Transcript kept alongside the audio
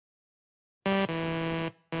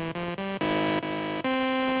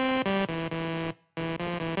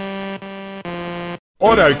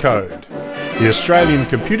Autocode, the Australian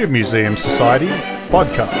Computer Museum Society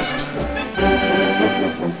podcast.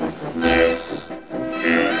 This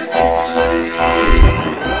is Autocode.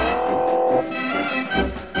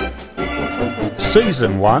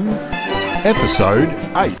 Season 1, Episode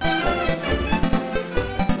 8.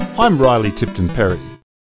 I'm Riley Tipton Perry.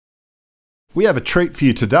 We have a treat for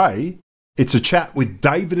you today. It's a chat with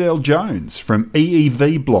David L. Jones from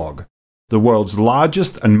EEV Blog, the world's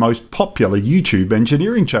largest and most popular YouTube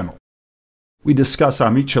engineering channel. We discuss our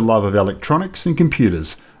mutual love of electronics and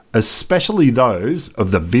computers, especially those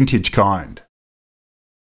of the vintage kind.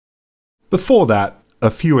 Before that, a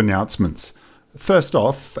few announcements. First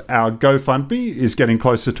off, our GoFundMe is getting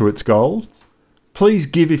closer to its goal. Please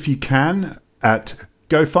give if you can at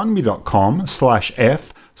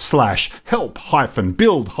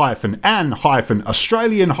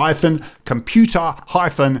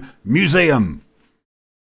gofundme.com/f/help-build-an-Australian-computer-museum.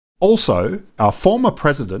 Also, our former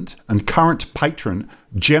president and current patron,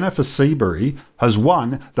 Jennifer Seabury, has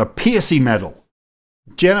won the Piercy Medal.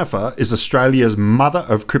 Jennifer is Australia's mother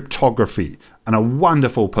of cryptography and a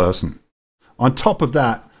wonderful person. On top of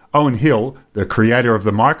that, Owen Hill, the creator of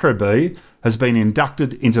the Micro-B, has been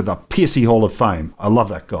inducted into the Piercy Hall of Fame. I love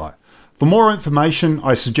that guy. For more information,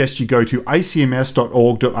 I suggest you go to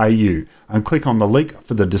acms.org.au and click on the link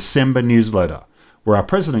for the December newsletter, where our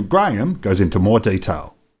President Graham goes into more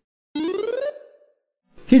detail.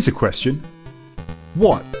 Here's a question.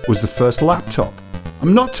 What was the first laptop?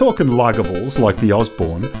 I'm not talking luggables like the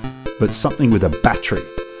Osborne, but something with a battery.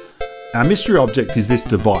 Our mystery object is this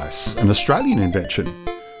device, an Australian invention.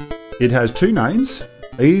 It has two names.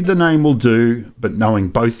 Either name will do, but knowing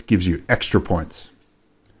both gives you extra points.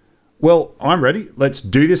 Well, I'm ready. Let's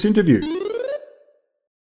do this interview.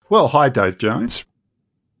 Well, hi, Dave Jones.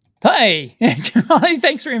 Hey,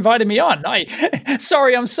 thanks for inviting me on.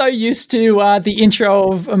 Sorry, I'm so used to the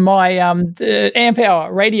intro of my the Amp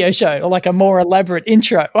Hour radio show, or like a more elaborate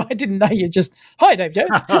intro. I didn't know you just, hi, Dave Jones.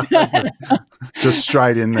 Just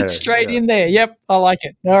straight in there. Straight in there. Yep, I like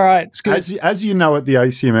it. All right, it's good. As you know, at the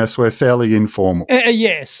ACMS, we're fairly informal.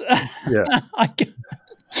 Yes. Yeah.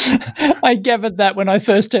 I gathered that when I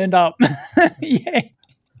first turned up. Yeah.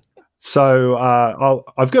 So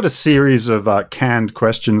I've got a series of canned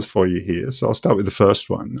questions for you here. So I'll start with the first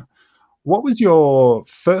one. What was your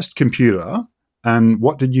first computer and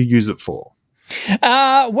what did you use it for?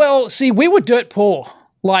 Well, see, we were dirt poor.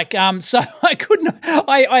 So I couldn't,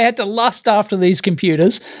 I had to lust after these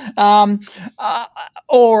computers, or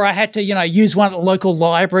I had to, use one at the local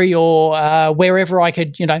library or wherever I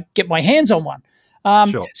could, get my hands on one.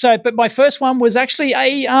 Sure. But my first one was actually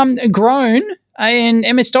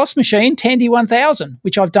an MS-DOS machine, Tandy 1000,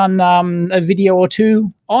 which I've done a video or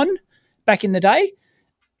two on back in the day.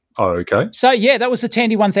 Oh, okay. So, yeah, that was the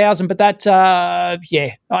Tandy 1000, but that, I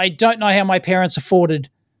don't know how my parents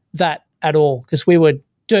afforded that at all because we were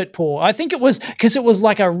dirt poor. I think it was because it was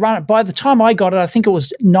like a run. By the time I got it, I think it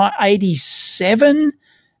was 87,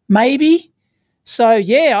 maybe. So,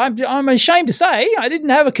 yeah, I'm ashamed to say I didn't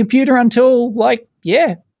have a computer until,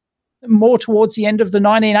 more towards the end of the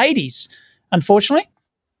 1980s. Unfortunately.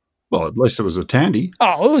 Well, at least it was a Tandy.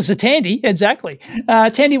 Oh, it was a Tandy, exactly.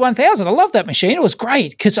 Tandy 1000. I love that machine. It was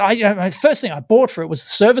great because first thing I bought for it was the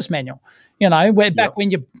service manual. Back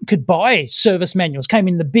when you could buy service manuals, came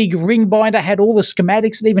in the big ring binder, had all the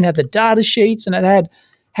schematics, it even had the data sheets, and it had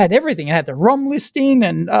everything. It had the ROM listing,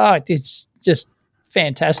 and it's just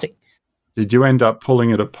fantastic. Did you end up pulling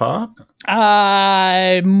it apart?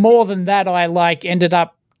 More than that, I ended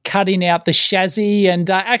up cutting out the chassis and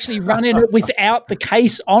actually running it without the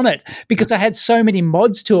case on it because I had so many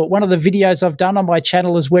mods to it. One of the videos I've done on my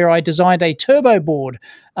channel is where I designed a turbo board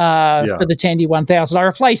for the Tandy 1000. I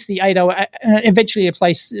replaced the 80, eventually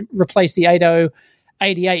replaced the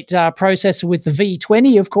 8088 processor with the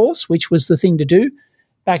V20, of course, which was the thing to do.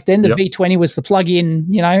 Back then, the V20 was the plug-in,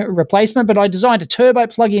 replacement, but I designed a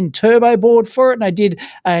plug-in turbo board for it, and I did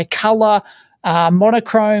a color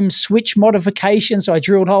monochrome switch modification. So I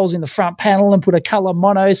drilled holes in the front panel and put a color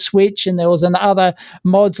mono switch, and there was other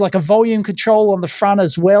mods like a volume control on the front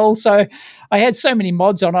as well. So I had so many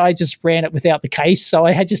mods on it, I just ran it without the case. So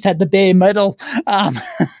I just had the bare metal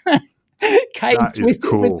case with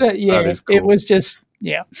it. Yeah, that is cool. It was just,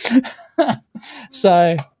 yeah.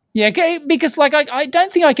 So, yeah, because I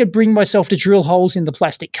don't think I could bring myself to drill holes in the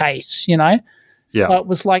plastic case, Yeah. So it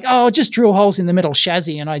was just drill holes in the metal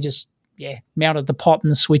chassis, and I just, mounted the pot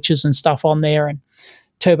and the switches and stuff on there and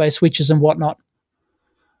turbo switches and whatnot.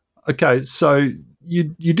 Okay, so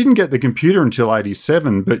you didn't get the computer until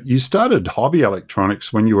 87, but you started hobby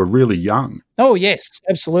electronics when you were really young. Oh, yes,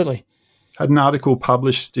 absolutely. Had an article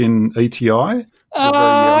published in ETI at a very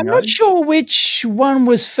young I'm not age? sure which one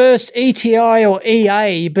was first, ETI or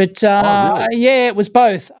EA, but Really? yeah, it was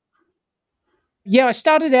both. Yeah, I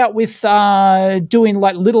started out with doing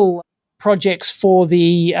like little projects for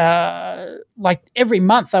the like every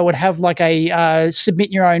month I would have like a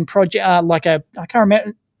submit your own project, like a I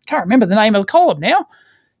can't remember the name of the column now.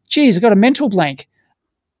 Geez, I got a mental blank.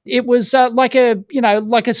 It was like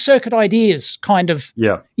a circuit ideas kind of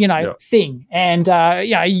Yeah. Yeah. thing, and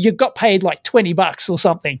you got paid like $20 or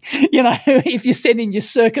something, if you send in your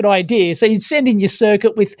circuit idea. So you'd send in your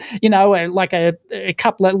circuit with a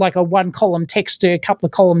couple of like a one column text to a couple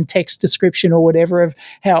of column text description or whatever of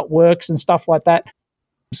how it works and stuff like that.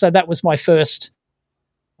 So that was my first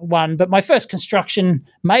one, but my first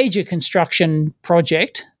major construction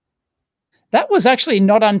project, that was actually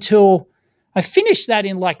not until I finished that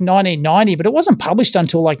in like 1990, but it wasn't published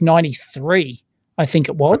until like 93, I think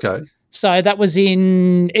it was. Okay. So that was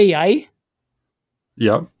in EA.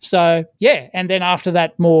 Yeah. So yeah, and then after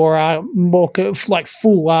that, more like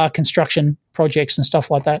full construction projects and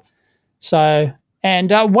stuff like that. So,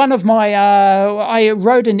 and one of my, I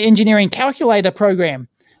wrote an engineering calculator program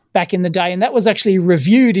back in the day, and that was actually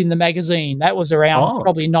reviewed in the magazine. That was around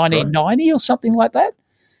probably 1990 or something like that.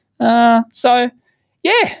 So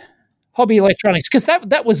yeah. Hobby electronics, because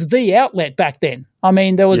that was the outlet back then. I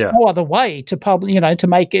mean, there was no other way to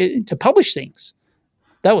to publish things.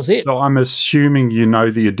 That was it. So I'm assuming you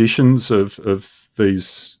know the editions of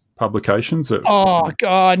these publications. Oh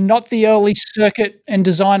God, not the early circuit and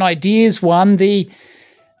design ideas one. The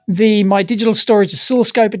my digital storage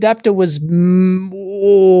oscilloscope adapter was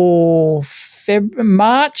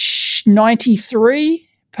March 93,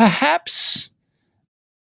 perhaps.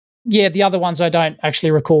 Yeah, the other ones I don't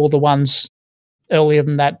actually recall. The ones earlier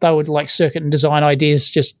than that, they would like circuit and design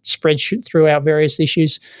ideas just spread throughout various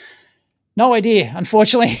issues. No idea,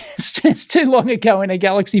 unfortunately. It's too long ago in a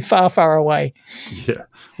galaxy far, far away. Yeah.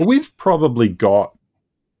 Well, we've probably got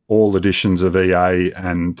all editions of EA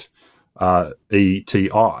and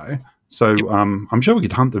ETI, so I'm sure we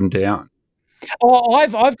could hunt them down. Oh,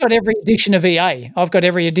 I've got every edition of EA. I've got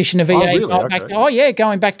every edition of EA. Oh, really? Okay.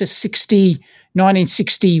 Going back to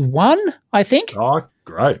 1961, I think. Oh,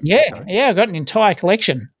 great. Yeah, Okay. yeah, I got an entire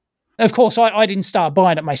collection. Of course, I didn't start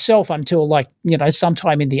buying it myself until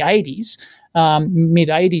sometime in the 80s,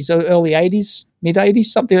 mid-80s, early 80s,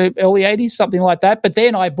 mid-80s, early 80s, something like that. But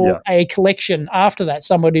then I bought a collection after that.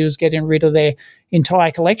 Somebody was getting rid of their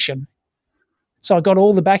entire collection. So I got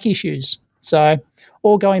all the back issues. So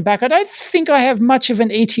all going back. I don't think I have much of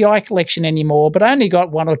an ETI collection anymore, but I only got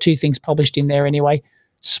one or two things published in there anyway,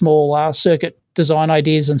 small circuit design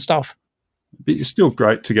ideas and stuff. But it's still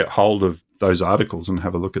great to get hold of those articles and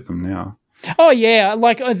have a look at them now. Oh yeah,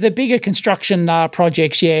 like the bigger construction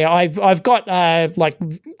projects. Yeah, I've got like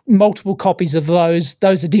multiple copies of those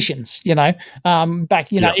editions. Back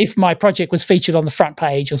if my project was featured on the front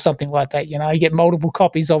page or something like that, you get multiple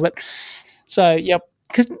copies of it. So yep,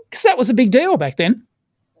 because that was a big deal back then.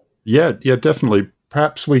 Yeah, definitely.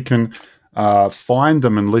 Perhaps we can find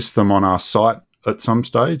them and list them on our site at some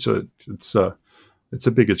stage. It's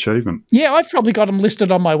a big achievement. Yeah, I've probably got them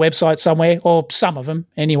listed on my website somewhere, or some of them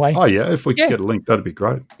anyway. Oh, yeah. If we could get a link, that'd be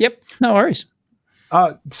great. Yep, no worries.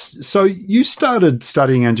 So you started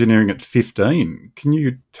studying engineering at 15. Can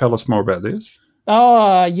you tell us more about this?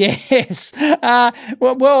 Oh, yes.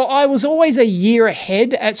 Well, I was always a year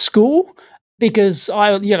ahead at school because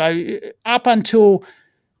up until,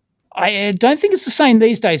 I don't think it's the same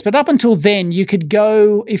these days, but up until then, you could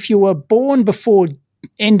go, if you were born before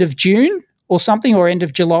end of June or something, or end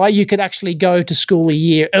of July, you could actually go to school a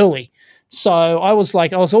year early. So I was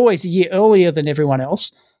always a year earlier than everyone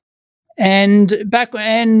else. And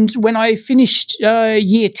when I finished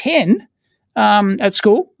year 10 at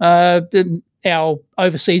school, our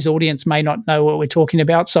overseas audience may not know what we're talking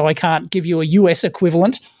about, so I can't give you a US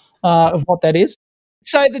equivalent of what that is.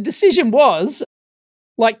 So the decision was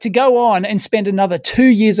to go on and spend another 2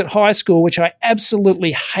 years at high school, which I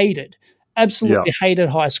absolutely hated. Hated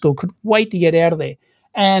high school, could wait to get out of there,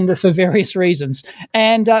 and for various reasons.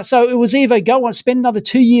 And so it was either go on, spend another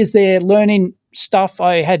 2 years there learning stuff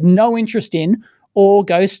I had no interest in, or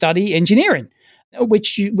go study engineering,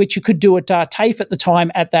 which you could do at TAFE at the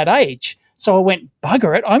time at that age. So I went,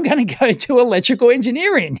 bugger it, I'm going to go do electrical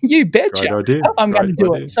engineering. You betcha. Great idea. I'm going to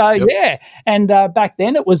do it. So yeah, and back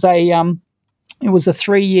then it was a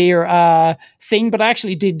 3-year thing, but I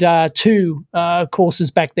actually did 2 courses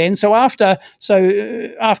back then. So after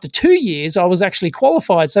 2 years, I was actually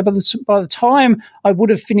qualified. So by the time I would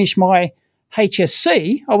have finished my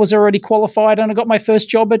HSC, I was already qualified, and I got my first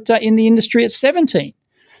job in the industry at 17.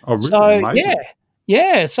 Oh, really? So Amazing. yeah,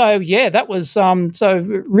 Yeah, so that was so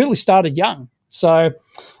it really started young. So,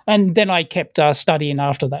 and then I kept studying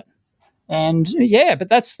after that. And yeah, but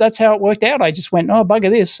that's how it worked out. I just went, oh, bugger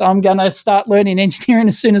this. I'm going to start learning engineering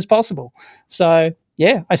as soon as possible. So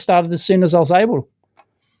yeah, I started as soon as I was able.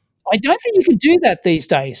 I don't think you can do that these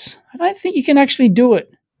days. I don't think you can actually do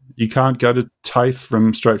it. You can't go to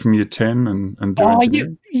TAFE straight from year 10 and do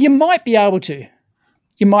engineering? You might be able to.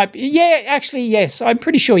 You might be. Yeah, actually, yes. I'm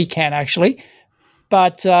pretty sure you can actually.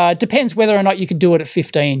 But depends whether or not you can do it at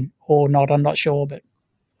 15 or not. I'm not sure. But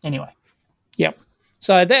anyway, yep.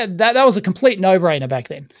 So that was a complete no-brainer back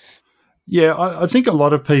then. Yeah, I think a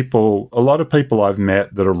lot of people I've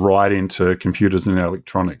met that are right into computers and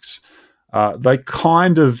electronics, they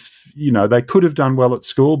kind of, they could have done well at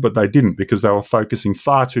school, but they didn't because they were focusing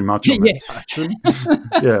far too much on that passion.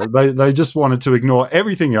 Yeah, they just wanted to ignore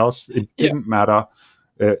everything else. It didn't matter.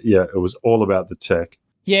 It was all about the tech.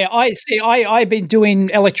 Yeah, I've been doing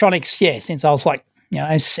electronics, since I was like,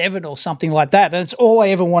 7 or something like that. And it's all I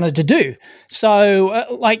ever wanted to do. So,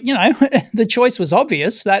 the choice was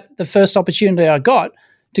obvious that the first opportunity I got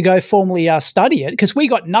to go formally study it, because we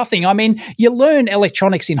got nothing. I mean, you learn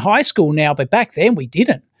electronics in high school now, but back then we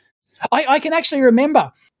didn't. I can actually remember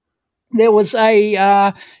there was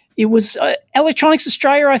it was Electronics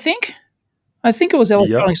Australia, I think. I think it was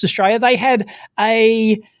Electronics Australia. They had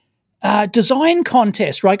a design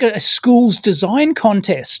contest, right? A school's design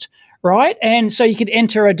contest. Right, and so you could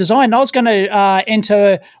enter a design. I was going to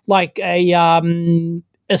enter like a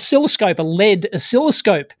oscilloscope, a LED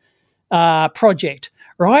oscilloscope project,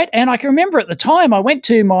 right? And I can remember at the time I went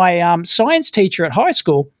to my science teacher at high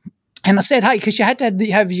school, and I said, "Hey, because you had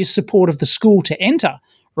to have your support of the school to enter,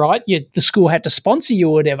 right? The school had to sponsor you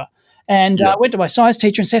or whatever." And I went to my science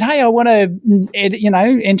teacher and said, "Hey, I want to,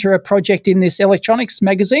 enter a project in this electronics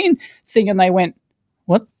magazine thing," and they went,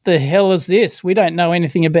 "What the hell is this? We don't know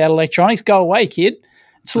anything about electronics. Go away, kid."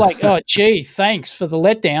 It's like, oh, gee, thanks for the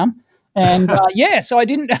letdown. And so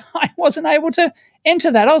I wasn't able to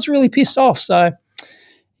enter that. I was really pissed off. So,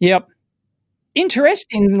 yep.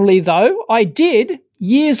 Interestingly, though, I did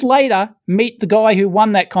years later meet the guy who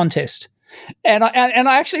won that contest. And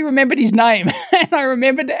I actually remembered his name. And I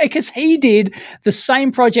remembered because he did the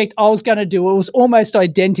same project I was going to do. It was almost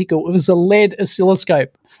identical. It was a LED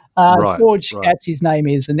oscilloscope. George Katz, his name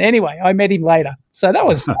is. And anyway, I met him later. So that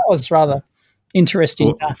was rather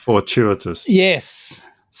interesting. Fortuitous. Yes.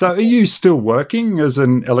 So are you still working as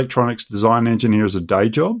an electronics design engineer as a day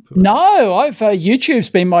job? No, I've YouTube's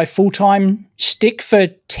been my full-time shtick for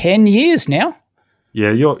 10 years now.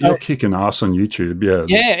 Yeah, you're kicking ass on YouTube. Yeah.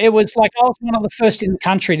 Yeah, it was like I was one of the first in the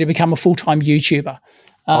country to become a full-time YouTuber.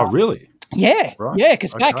 Oh, really? Yeah, right. Yeah,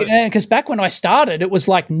 because back when I started, it was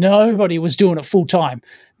like nobody was doing it full time.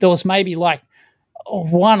 There was maybe like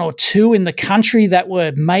 1 or 2 in the country that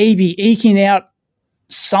were maybe eking out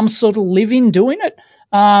some sort of living doing it.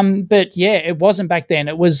 But yeah, it wasn't back then.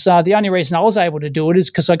 It was the only reason I was able to do it is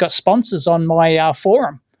because I got sponsors on my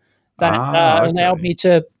forum that allowed me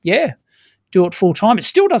to do it full time. It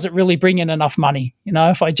still doesn't really bring in enough money.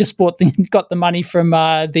 If I just got the money from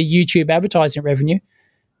the YouTube advertising revenue.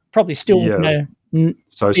 Probably still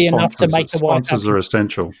be enough to make the wild. Sponsors are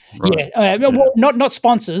essential. Right? Well, not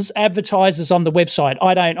sponsors, advertisers on the website.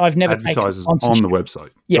 I've never advertisers taken on the website.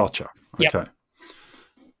 Yep. Gotcha. Okay. Yep.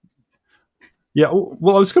 Yeah.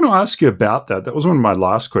 Well, I was going to ask you about that. That was one of my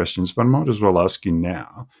last questions, but I might as well ask you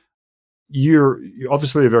now. You're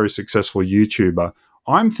obviously a very successful YouTuber.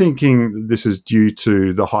 I'm thinking this is due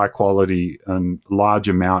to the high quality and large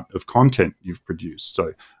amount of content you've produced.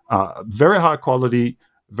 So, very high quality.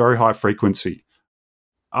 Very high frequency.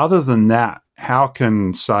 Other than that, how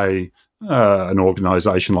can, say, an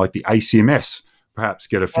organisation like the ACMS perhaps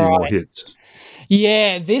get a few more hits?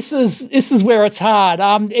 Yeah, this is where it's hard.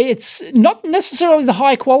 It's not necessarily the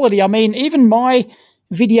high quality. I mean, even my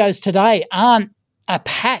videos today aren't a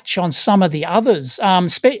patch on some of the others,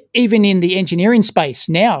 even in the engineering space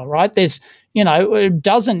now, right? There's, a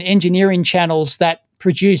dozen engineering channels that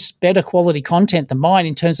produce better quality content than mine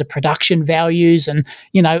in terms of production values and,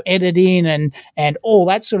 editing and all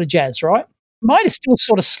that sort of jazz, right? Mine is still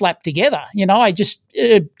sort of slapped together. I just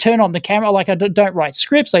turn on the camera. Like I don't write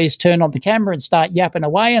scripts. I just turn on the camera and start yapping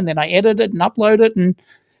away, and then I edit it and upload it, and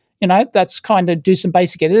that's kind of do some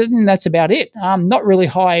basic editing, and that's about it. Not really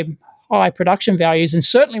high production values, and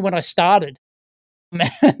certainly when I started,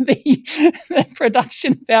 the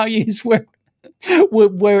production values were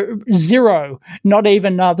zero, not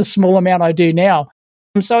even the small amount I do now.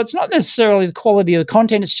 So it's not necessarily the quality of the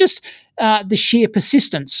content, it's just the sheer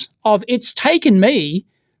persistence of it's taken me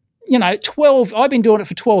I've been doing it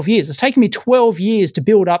for 12 years. It's taken me 12 years to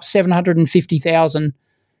build up 750,000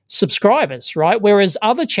 subscribers, right? Whereas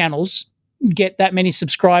other channels get that many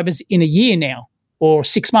subscribers in a year now, or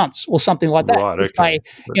 6 months, or something like that. Right, if okay.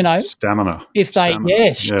 they, Stamina.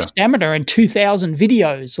 stamina and 2,000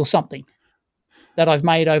 videos or something that I've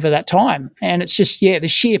made over that time. And it's just, the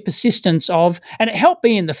sheer persistence and it helped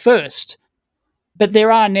being the first. But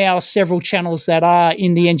there are now several channels that are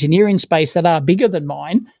in the engineering space that are bigger than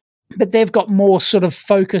mine, but they've got more sort of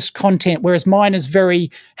focused content, whereas mine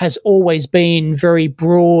has always been very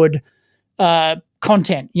broad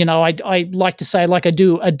content. I like to say, like, I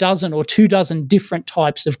do a dozen or 24 different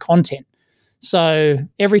types of content. So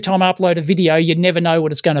every time I upload a video, you never know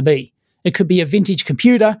what it's going to be. It could be a vintage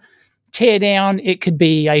computer teardown, it could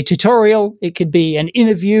be a tutorial, it could be an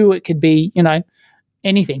interview, it could be,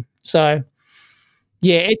 anything. So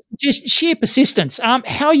it's just sheer persistence.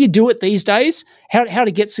 How you do it these days, how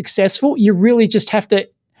to get successful, you really just have to,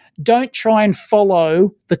 don't try and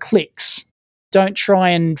follow the clicks. Don't try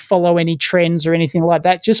and follow any trends or anything like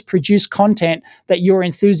that. Just produce content that you're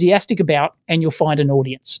enthusiastic about and you'll find an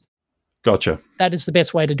audience. Gotcha. That is the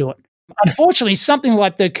best way to do it. Unfortunately, something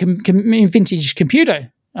like the vintage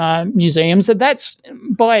computer museums, that's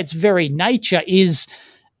by its very nature is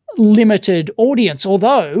limited audience,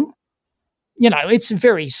 although it's a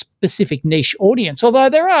very specific niche audience, although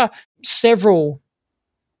there are several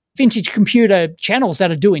vintage computer channels that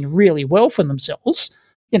are doing really well for themselves.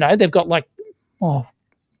 They've got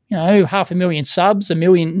 500,000 subs, 1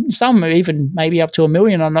 million, some even maybe up to 1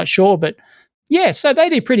 million, I'm not sure, but so they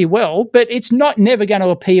do pretty well, but it's never going to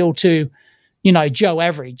appeal to Joe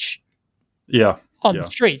Average on the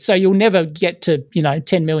street. So you'll never get to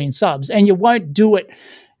 10 million subs, and you won't do it,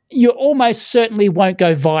 you almost certainly won't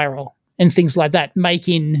go viral and things like that,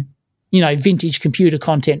 making vintage computer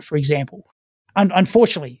content, for example.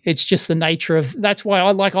 Unfortunately, it's just the nature of, that's why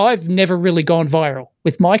I've never really gone viral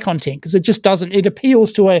with my content, because it just doesn't, it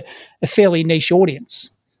appeals to a fairly niche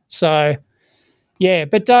audience. So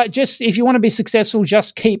but just if you want to be successful,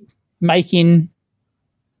 just keep making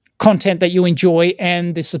content that you enjoy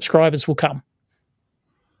and the subscribers will come.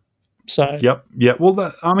 So yeah. Well,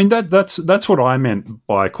 that's what I meant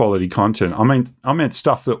by quality content. I meant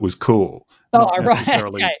stuff that was cool. Not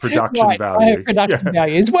necessarily production value. Production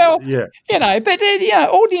values. Well, but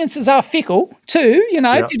audiences are fickle too.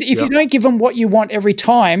 If you don't give them what you want every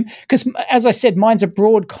time, because as I said, mine's a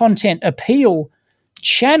broad content appeal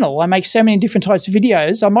channel. I make so many different types of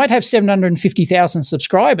videos. I might have 750,000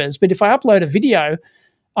 subscribers, but if I upload a video,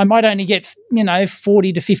 I might only get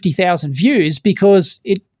 40 to 50,000 views, because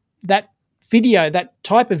that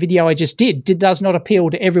type of video I just did does not appeal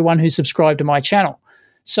to everyone who's subscribed to my channel.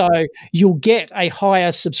 So you'll get a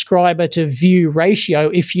higher subscriber to view ratio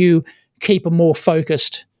if you keep a more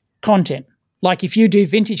focused content. Like if you do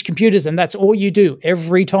vintage computers and that's all you do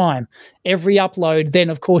every time, every upload,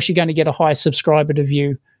 then of course you're going to get a high subscriber to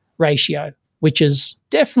view ratio, which is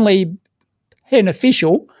definitely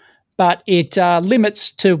beneficial, but it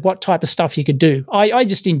limits to what type of stuff you could do. I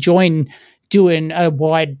just enjoy doing a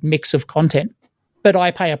wide mix of content, but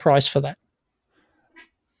I pay a price for that.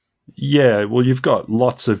 Yeah, well, you've got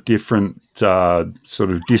lots of different sort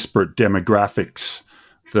of disparate demographics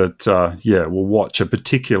that, will watch a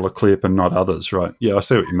particular clip and not others, right? Yeah, I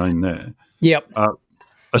see what you mean there. Yep.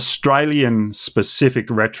 Australian-specific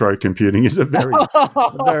retro computing is a very,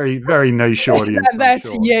 very, very niche audience.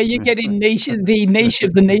 You're getting the niche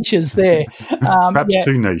of the niches there. Perhaps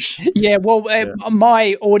too niche. Yeah, well,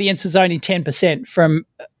 my audience is only 10% from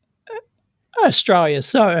Australia,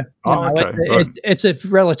 so it's a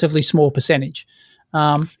relatively small percentage.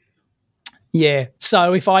 So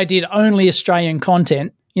if I did only Australian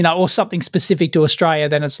content, or something specific to Australia,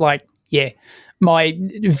 then it's my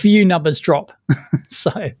view numbers drop.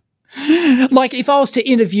 So like if I was to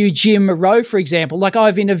interview Jim Rowe, for example, like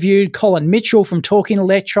I've interviewed Colin Mitchell from Talking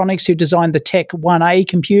Electronics, who designed the Tech 1A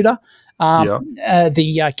computer,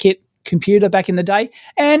 the kit computer back in the day.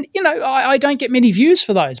 And, I don't get many views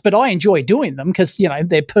for those, but I enjoy doing them because,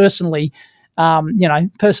 they're personally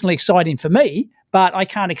exciting for me. But I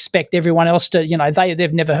can't expect everyone else to,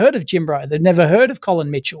 they've never heard of Jim Rowe. They've never heard of Colin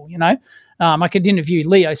Mitchell, I could interview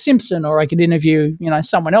Leo Simpson, or I could interview,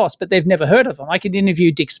 someone else, but they've never heard of them. I could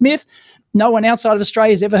interview Dick Smith. No one outside of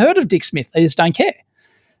Australia has ever heard of Dick Smith. They just don't care.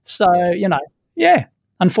 So,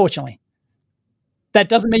 unfortunately. That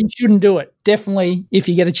doesn't mean you shouldn't do it. Definitely, if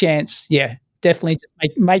you get a chance, definitely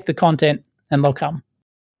just make the content and they'll come.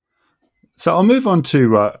 So I'll move on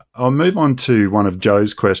to one of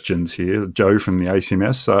Joe's questions here. Joe from the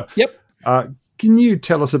ACMS. Yep. Can you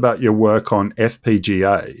tell us about your work on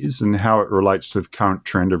FPGAs and how it relates to the current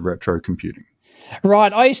trend of retro computing?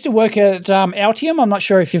 Right. I used to work at Altium. I'm not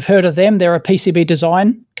sure if you've heard of them. They're a PCB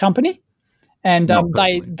design company, and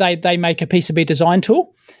they make a PCB design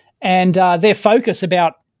tool. And their focus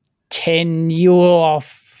about 15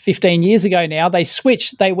 years ago now, they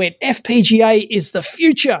switched. They went, FPGA is the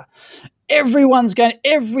future.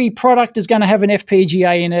 Every product is going to have an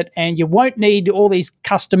FPGA in it, and you won't need all these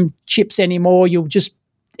custom chips anymore.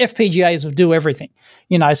 FPGAs will do everything,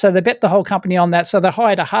 so they bet the whole company on that. So they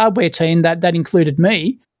hired a hardware team that included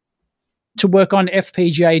me to work on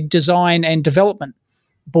FPGA design and development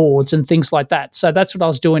boards and things like that. So that's what I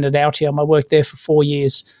was doing at Altium. I worked there for 4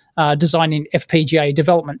 years designing FPGA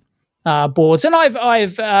development boards. And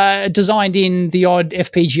I've designed in the odd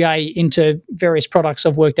FPGA into various products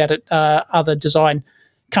I've worked at other design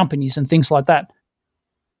companies and things like that.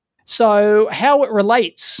 So how it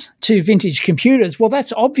relates to vintage computers, well,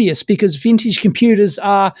 that's obvious because vintage computers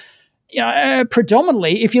are,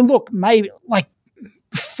 predominantly, if you look maybe like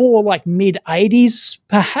before like mid-80s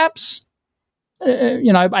perhaps,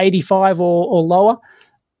 85 or lower.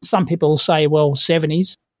 Some people say, well,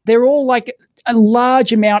 70s. They're all like a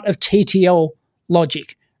large amount of TTL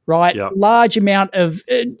logic, right? Yep. Large amount of,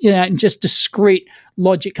 just discrete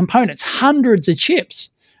logic components, hundreds of chips.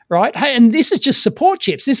 Right, and this is just support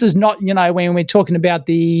chips. This is not, when we're talking about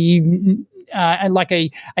the like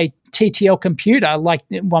a TTL computer, like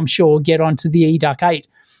I'm sure we'll get onto the eDuck 8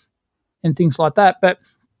 and things like that. But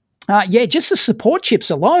just the support chips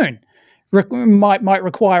alone might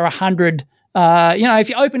require 100. If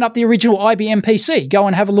you open up the original IBM PC, go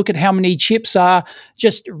and have a look at how many chips are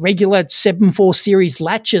just regular 7.4 series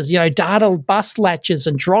latches, data bus latches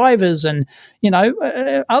and drivers and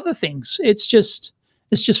other things. It's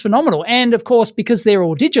just phenomenal. And, of course, because they're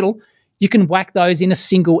all digital, you can whack those in a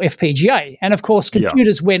single FPGA. And, of course,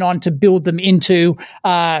 computers went on to build them into,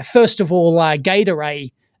 first of all, gate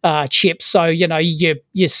array chips. So,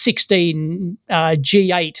 your 16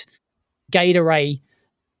 G8 gate array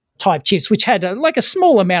type chips, which had a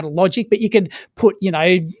small amount of logic, but you could put,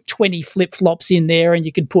 20 flip-flops in there and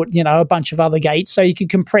you could put, a bunch of other gates. So you could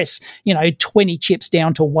compress, 20 chips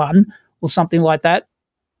down to one or something like that.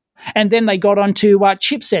 And then they got onto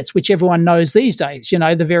chipsets, which everyone knows these days,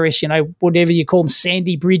 the various, whatever you call them,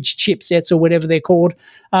 Sandy Bridge chipsets or whatever they're called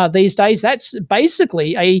these days. That's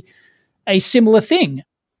basically a similar thing,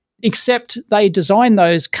 except they design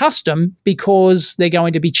those custom because they're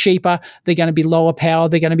going to be cheaper, they're going to be lower power,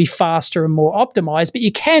 they're going to be faster and more optimized. But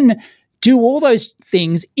you can do all those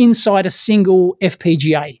things inside a single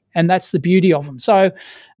FPGA, and that's the beauty of them. So,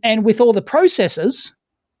 and with all the processors,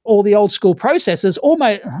 all the old school processors,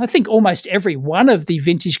 almost every one of the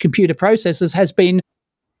vintage computer processors has been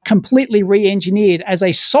completely re-engineered as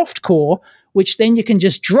a soft core, which then you can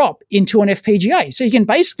just drop into an FPGA. So you can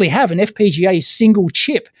basically have an FPGA single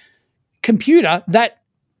chip computer that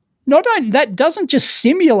that doesn't just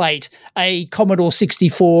simulate a Commodore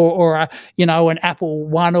 64 or an Apple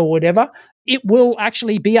One or whatever. It will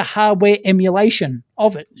actually be a hardware emulation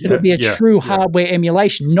of it. It'll be a true hardware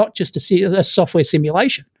emulation, not just a software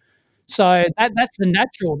simulation. So that's the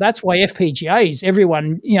natural. That's why FPGAs,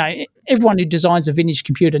 everyone who designs a vintage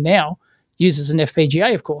computer now uses an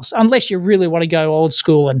FPGA, of course, unless you really want to go old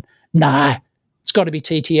school and it's got to be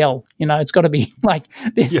TTL. It's got to be like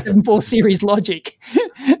this 7.4 series logic.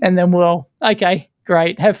 And then, okay,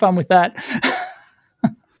 great. Have fun with that.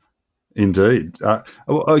 Indeed.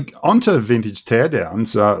 Onto vintage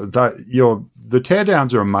teardowns. The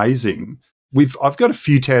teardowns are amazing. I've got a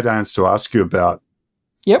few teardowns to ask you about.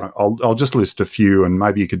 Yep. I'll just list a few, and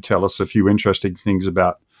maybe you could tell us a few interesting things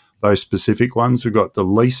about those specific ones. We've got the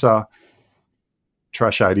Lisa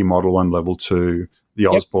Trash 80 Model 1 Level 2, the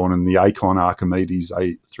Osborne and the Acorn Archimedes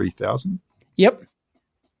A3000. Yep.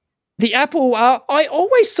 The Apple, I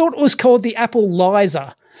always thought it was called the Apple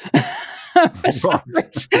Liza. For some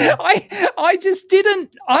reason. I just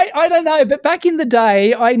didn't, I don't know, but back in the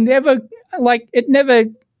day, it never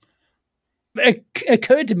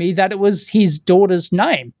occurred to me that it was his daughter's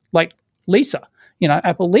name, like Lisa,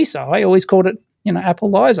 Apple Lisa. I always called it,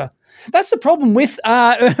 Apple Liza. That's the problem with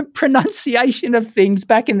pronunciation of things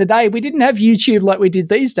back in the day. We didn't have YouTube like we did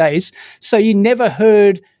these days, so you never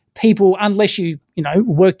heard people, unless you,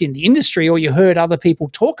 worked in the industry or you heard other people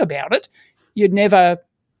talk about it, you'd never,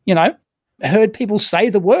 heard people say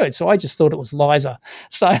the word. So I just thought it was Liza.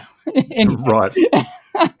 So anyway. Right.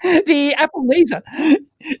 The Apple Lisa.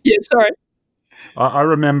 Yeah, sorry. I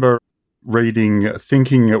remember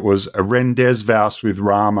thinking it was a Rendezvous with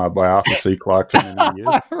Rama by Arthur C. Clarke for many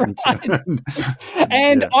years. Right.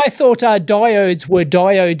 And I thought diodes were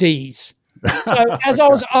diodes.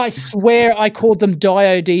 So I swear I called them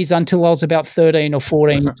diodes until I was about 13 or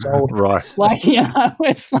 14 years old. Right. Like,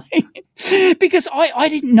 it's like, because I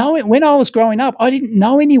didn't know it when I was growing up. I didn't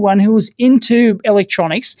know anyone who was into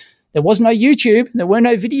electronics. There was no YouTube. There were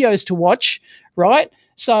no videos to watch, right?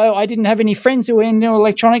 So I didn't have any friends who were into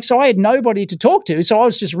electronics. So I had nobody to talk to. So I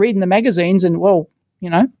was just reading the magazines and, well,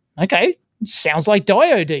 okay, sounds like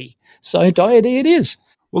diode. So diode it is.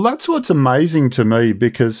 Well, that's what's amazing to me,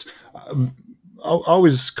 because I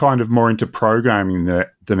was kind of more into programming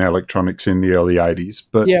than electronics in the early 80s,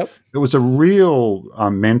 but it was a real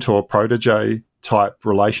mentor-protege type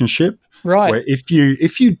relationship. Right. Where if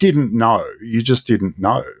you didn't know, you just didn't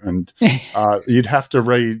know, and you'd have to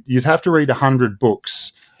read 100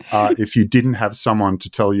 books if you didn't have someone to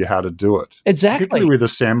tell you how to do it. Exactly. Particularly with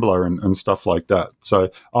assembler and stuff like that. So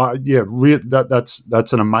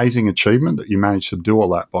that's an amazing achievement that you managed to do all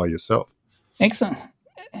that by yourself. Excellent.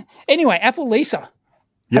 Anyway, Apple Lisa.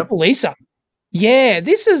 Yep. Apple Lisa. Yeah,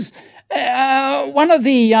 this is one of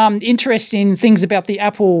the interesting things about the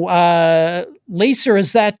Apple Lisa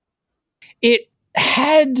is that it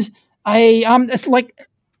had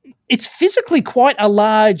it's physically quite a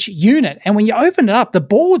large unit. And when you open it up, the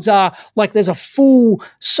boards are like there's a full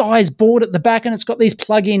size board at the back, and it's got these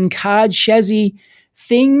plug-in card chassis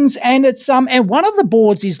things. And it's and one of the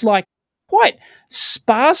boards is like quite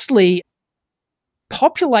sparsely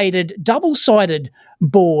populated double-sided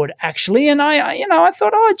board actually. And I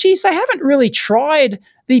thought, oh geez, they haven't really tried,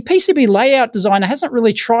 the PCB layout designer hasn't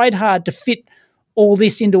really tried hard to fit all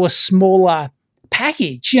this into a smaller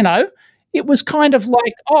package. It was kind of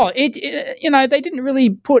like, they didn't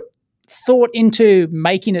really put thought into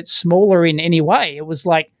making it smaller in any way. It was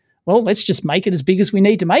like, well, let's just make it as big as we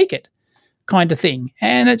need to make it, kind of thing.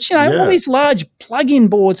 And it's all these large plug-in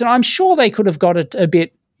boards, and I'm sure they could have got it a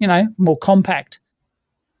bit more compact,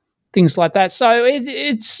 things like that. So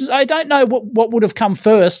it's I don't know what would have come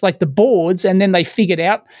first, like the boards, and then they figured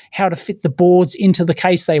out how to fit the boards into the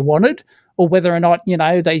case they wanted, or whether or not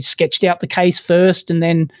they sketched out the case first and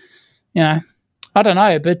then I don't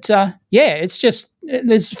know. But it's just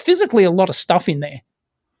there's physically a lot of stuff in there.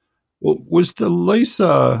 Well, was the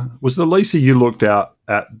Lisa you looked at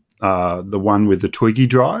the one with the Twiggy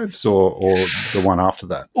drives, or the one after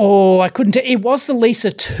that? Oh, I couldn't. It was the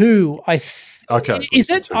Lisa 2. Okay. Is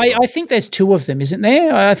it? I think there's two of them, isn't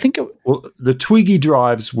there? I think. Well, the Twiggy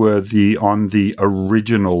drives were on the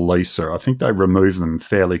original Lisa. I think they removed them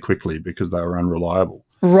fairly quickly because they were unreliable.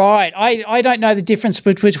 Right. I don't know the difference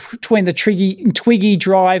between the Twiggy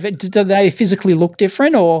drive. Do they physically look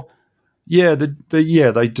different, or? Yeah, they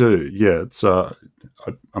do. Yeah, it's. I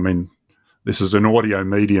mean, this is an audio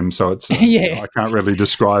medium, so it's I can't really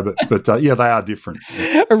describe it, but they are different.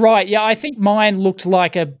 Yeah. Right, yeah, I think mine looked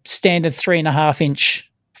like a standard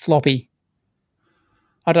 3.5-inch floppy.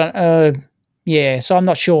 I don't, so I'm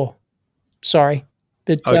not sure. Sorry,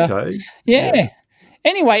 but okay, yeah.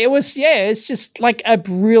 Anyway, it's just like a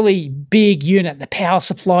really big unit. The power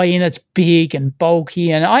supply in it's big and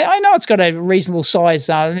bulky, and I know it's got a reasonable size,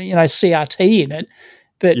 CRT in it,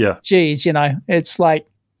 but geez, it's like,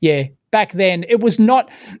 back then it was not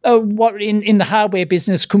what in the hardware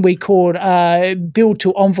business can we call build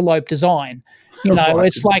to envelope design. Right.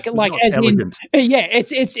 It's like as elegant.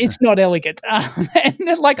 It's not elegant.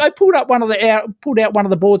 And like I pulled out one of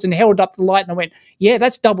the boards and held up the light and I went,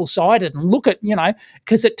 that's double sided, and look at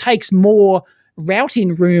because it takes more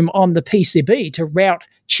routing room on the PCB to route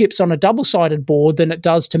chips on a double sided board than it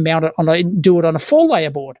does to mount it on a 4-layer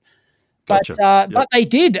board. Gotcha. But they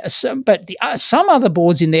did. But some other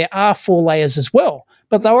boards in there are 4 layers as well.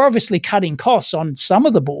 But they were obviously cutting costs on some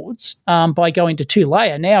of the boards by going to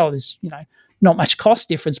 2-layer. Now there's not much cost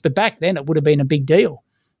difference, but back then it would have been a big deal.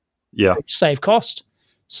 Yeah, to save cost.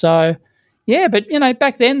 So but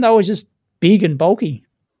back then they were just big and bulky.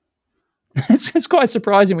 It's quite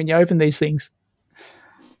surprising when you open these things.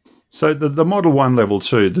 So the Model 1 Level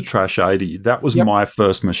 2, the Trash 80, that was my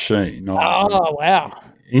first machine. Oh wow.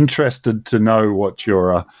 Interested to know what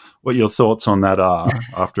your thoughts on that are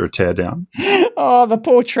after a teardown. Oh, the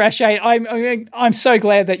poor Trash 80. I'm so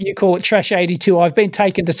glad that you call it Trash 82. I've been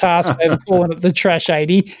taken to task over calling it the Trash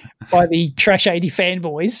 80 by the Trash 80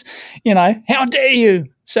 fanboys. How dare you?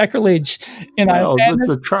 Sacrilege. Well, it's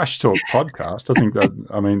the Trash Talk podcast. I think that,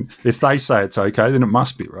 if they say it's okay, then it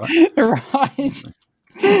must be, right? Right.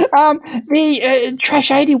 The Trash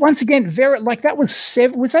 80, once again, that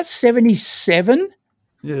was that 77?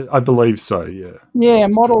 Yeah, I believe so, yeah. Yeah,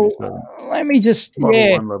 model let me just,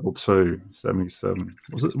 Model 1, Level 2, 77.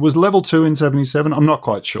 Was Level 2 in 77? I'm not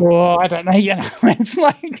quite sure. Oh, I don't know. It's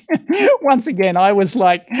like, once again, I was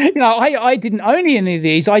like, I didn't own any of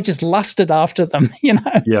these. I just lusted after them,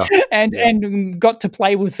 Yeah. and got to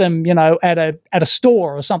play with them, at a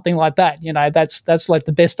store or something like that. That's like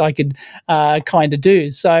the best I could kind of do.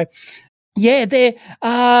 So, yeah, they're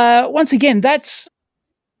once again, that's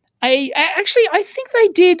actually, I think they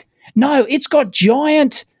did. No, it's got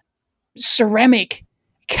giant ceramic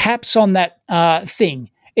caps on that thing.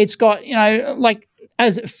 It's got, like,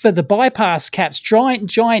 as for the bypass caps,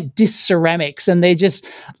 giant disc ceramics, and they're just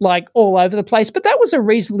like all over the place. But that was a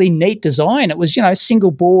reasonably neat design. It was,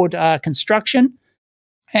 single board construction.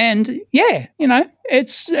 And yeah,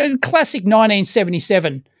 it's a classic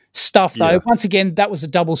 1977 stuff, though. Yeah. Once again, that was a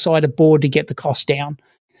double-sided board to get the cost down.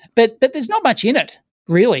 But there's not much in it,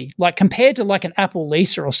 really. Like, compared to like an Apple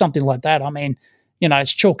Lisa or something like that, I mean,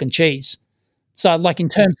 it's chalk and cheese. So, like, in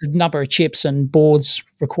terms of number of chips and boards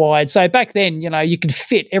required. So back then, you could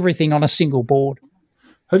fit everything on a single board.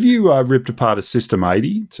 Have you ripped apart a System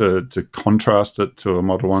 80 to contrast it to a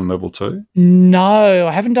Model 1 Level 2? No,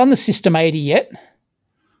 I haven't done the System 80 yet.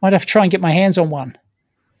 Might have to try and get my hands on one.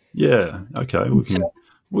 Yeah, okay.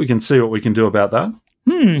 We can see what we can do about that.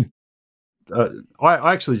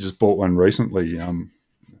 I actually just bought one recently.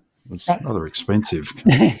 It's rather expensive.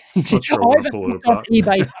 Not sure I haven't looked on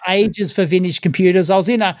eBay for ages for vintage computers. I was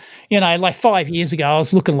in like 5 years ago, I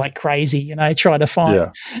was looking like crazy, trying to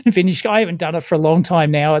find vintage. I haven't done it for a long time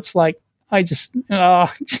now. It's like, I just,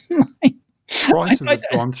 prices have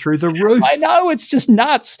gone through the roof. I know, it's just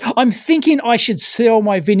nuts. I'm thinking I should sell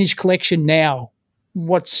my vintage collection now.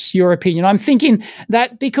 What's your opinion? I'm thinking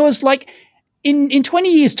that because, like, in 20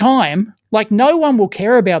 years' time, like, no one will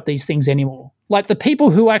care about these things anymore. Like, the people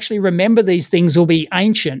who actually remember these things will be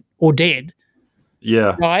ancient or dead.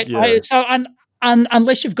 Yeah. Right? Yeah. So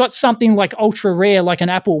unless you've got something like ultra rare, like an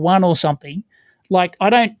Apple One or something, like, I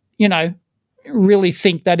don't, really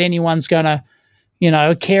think that anyone's going to,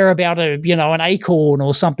 care about an Acorn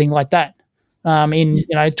or something like that. In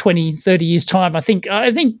 20, 30 years' time, I think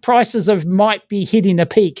prices might be hitting a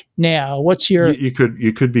peak now. What's your? You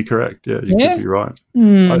could be correct. Yeah, you could be right.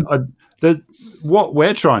 What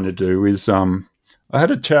we're trying to do is, I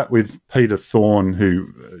had a chat with Peter Thorne,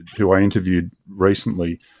 who I interviewed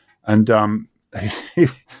recently, and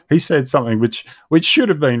he said something which should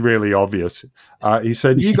have been really obvious. He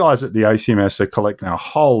said, "You guys at the ACMS are collecting a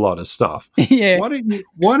whole lot of stuff. Yeah.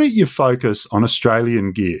 Why don't you focus on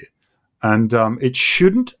Australian gear?" And it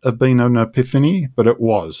shouldn't have been an epiphany, but it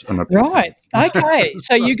was an epiphany. Right. Okay.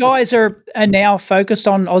 So you guys are now focused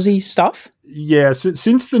on Aussie stuff? Yeah.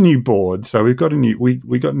 Since the new board, so we got a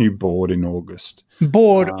new board in August.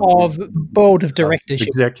 Board of directorship.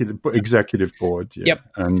 Executive board. Yeah. Yep.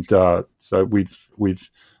 And so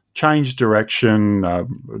we've changed direction, a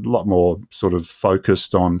lot more sort of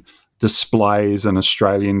focused on displays and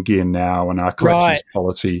Australian gear now, and our collections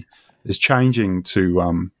policy is changing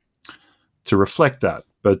to reflect that.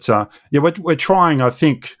 But we're trying, I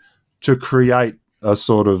think, to create a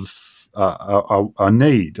sort of a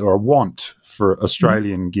need or a want for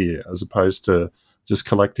Australian gear as opposed to just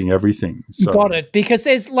collecting everything. So, got it. Because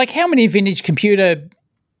there's, like, how many vintage computer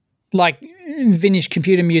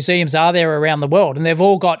museums are there around the world? And they've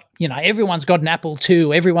all got, everyone's got an Apple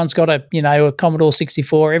II, everyone's got a Commodore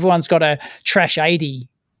 64, everyone's got a Trash 80,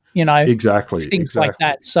 exactly, things like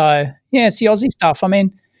that. So yeah, it's the Aussie stuff. I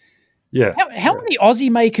mean, yeah. How many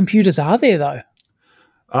Aussie-made computers are there, though?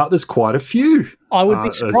 There's quite a few. I would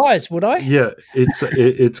be surprised, would I? Yeah,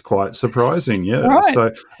 it's quite surprising. Yeah. Right.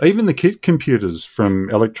 So even the kit computers from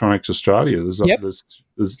Electronics Australia,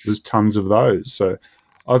 there's tons of those. So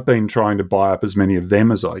I've been trying to buy up as many of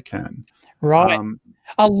them as I can. Right.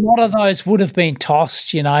 A lot of those would have been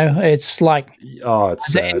tossed, It's like,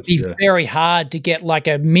 it's sad. It'd be very hard to get like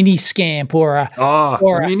a mini scamp or a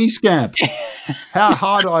mini scamp. How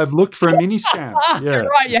hard I've looked for a mini scamp. Yeah.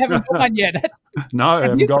 Right, you haven't got one yet. No, I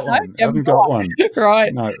haven't got one. Haven't got one.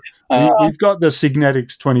 Right. No. We've got the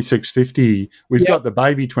Signetics 2650. We've got the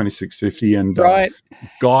baby 2650, and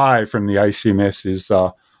Guy from the ACMS is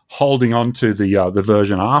holding on to the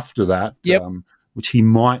version after that. Yep. Which he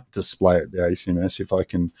might display at the ACMS if I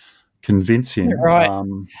can convince him. Right.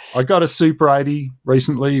 I got a Super 80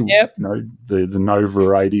 recently. Yep. The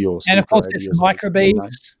Nova 80 or Super 80. And of course, there's some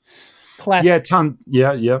microbeads. Classic.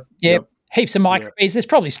 Yeah, Yep. Heaps of microbeads. Yep. There's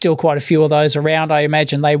probably still quite a few of those around. I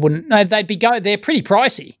imagine they wouldn't. No, they're pretty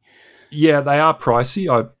pricey. Yeah, they are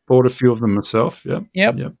pricey. I bought a few of them myself. Yep.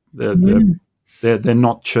 They're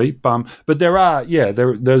not cheap. But there are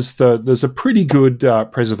there's a pretty good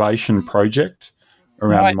preservation project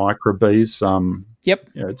around microbees. Yep.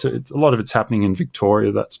 It's a lot of it's happening in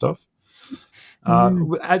Victoria, that stuff.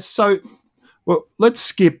 Well, let's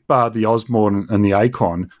skip the Osborne and the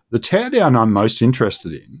Acon. The teardown I'm most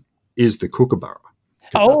interested in is the Kookaburra.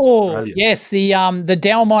 Oh, yes, the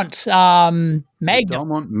Dalmont Magnum.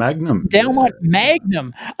 Dalmont Magnum. Dalmont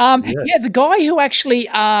Magnum. Yeah, the guy who actually,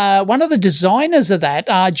 one of the designers of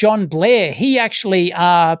that, John Blair, he actually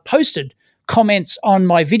posted comments on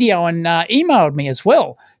my video and emailed me as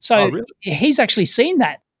well. So really? He's actually seen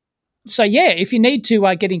that. So yeah, if you need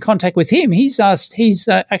to get in contact with him, he's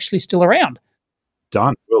actually still around.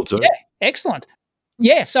 Done. Will do. Yeah, excellent.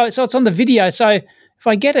 Yeah, so it's on the video. So if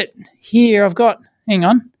I get it here, I've got, hang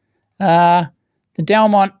on, the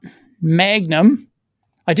Dalmont Magnum.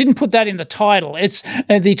 I didn't put that in the title. It's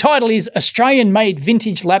the title is Australian-made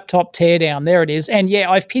vintage laptop teardown. There it is. And yeah,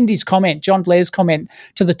 I've pinned his comment, John Blair's comment,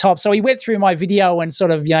 to the top. So he went through my video and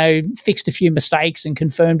sort of, fixed a few mistakes and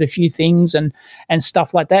confirmed a few things and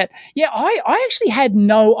stuff like that. Yeah, I actually had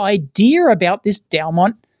no idea about this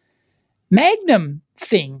Dalmont Magnum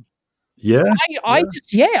thing. Yeah. I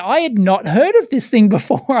had not heard of this thing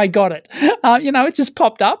before I got it. It just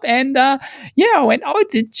popped up and, I went, oh,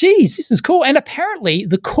 geez, this is cool. And apparently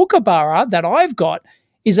the Kookaburra that I've got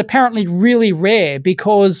is apparently really rare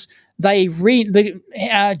because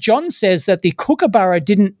John says that the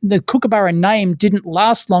Kookaburra name didn't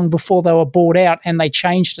last long before they were bought out and they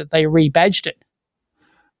changed it. They rebadged it.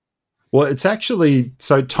 Well, it's actually,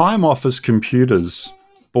 so Time Office Computers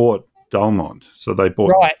bought Dalmont. So they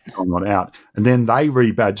bought Dalmont out, and then they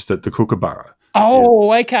rebadged it the Kookaburra.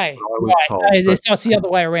 Oh, okay. Right. It's the other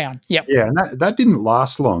way around. Yep. Yeah, and that didn't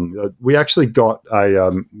last long. We actually got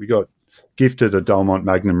gifted a Dalmont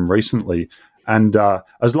Magnum recently, and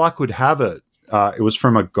as luck would have it, it was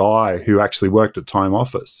from a guy who actually worked at Time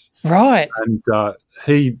Office. Right. And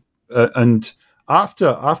he and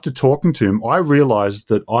after talking to him, I realised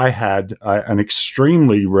that I had an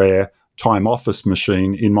extremely rare Time Office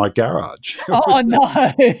machine in my garage.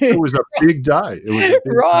 It was a big day. It was a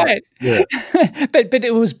big right. Day. Yeah. but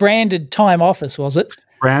it was branded Time Office, was it?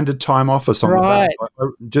 Branded Time Office on the back.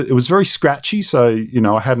 It was very scratchy, so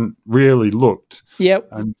I hadn't really looked. Yep.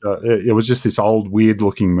 And it was just this old,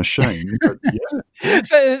 weird-looking machine. But,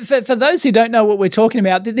 yeah. For those who don't know what we're talking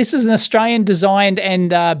about, this is an Australian-designed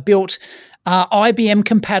and built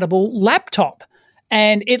IBM-compatible laptop,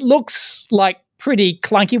 and it looks like pretty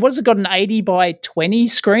clunky. What has it got, an 80 by 20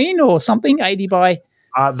 screen or something? 80 by...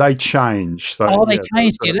 They changed. They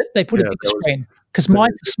changed, did it? They put a big screen because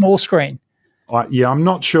mine's a small screen. I'm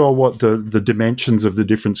not sure what the dimensions of the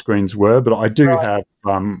different screens were, but I do have,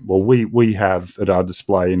 we have at our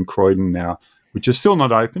display in Croydon now, which is still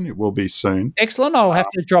not open. It will be soon. Excellent. I'll have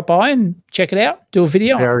to drop by and check it out, do a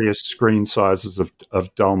video. Various screen sizes of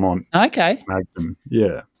Dalmont Magnum.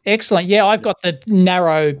 Yeah. Excellent. Yeah, I've got the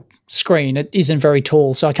narrow screen. It isn't very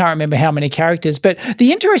tall, so I can't remember how many characters. But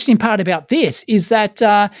the interesting part about this is that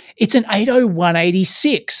it's an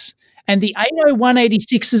 80186, and the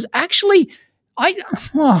 80186 is actually, I'm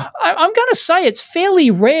going to say it's fairly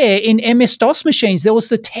rare in MS-DOS machines. There was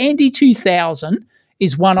the Tandy 2000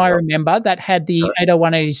 is one I remember that had the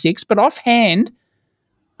 80186, but offhand,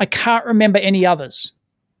 I can't remember any others.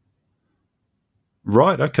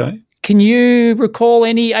 Right, okay. Can you recall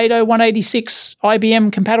any 80186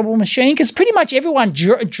 IBM compatible machine? Because pretty much everyone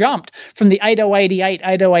jumped from the 8088,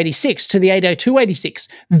 8086 to the 80286.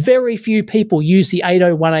 Very few people use the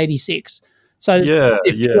 80186. So yeah.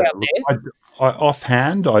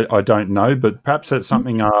 Offhand, I don't know, but perhaps that's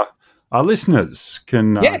something our listeners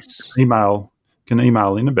can email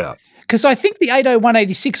in about. Because I think the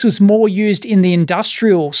 80186 was more used in the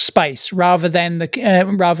industrial space rather than the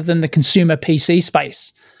consumer PC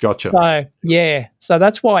space. Gotcha. So yeah, so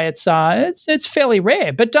that's why it's fairly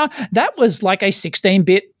rare. But that was like a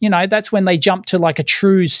 16-bit. That's when they jumped to like a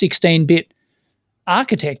true 16-bit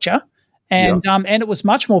architecture, and it was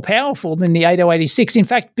much more powerful than the 8086. In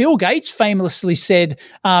fact, Bill Gates famously said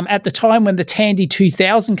at the time when the Tandy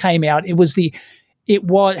 2000 came out, he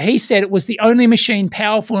said it was the only machine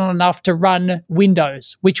powerful enough to run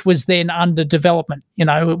Windows, which was then under development.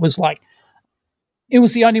 It was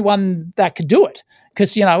the only one that could do it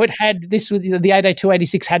because, it had the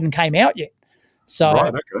 80286 hadn't came out yet. So,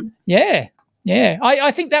 right, okay. Yeah.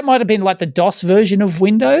 I think that might have been like the DOS version of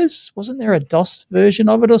Windows. Wasn't there a DOS version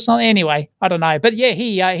of it or something? Anyway, I don't know. But yeah,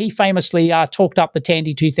 he famously talked up the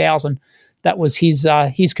Tandy 2000. That was his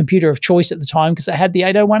computer of choice at the time because it had the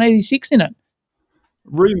 80186 in it.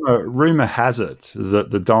 Rumor has it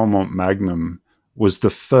that the Dalmont Magnum was the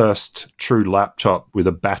first true laptop with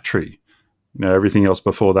a battery. Everything else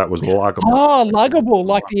before that was luggable. Oh, luggable,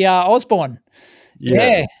 like the Osborne.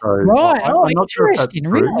 Yeah. So Right. I'm not sure if that's Interesting,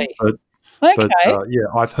 true, really. but Okay. yeah,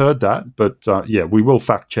 I've heard that. But yeah, we will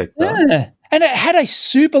fact check that. Yeah. And it had a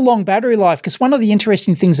super long battery life because one of the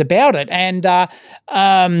interesting things about it, and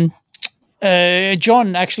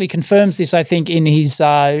John actually confirms this, I think, in his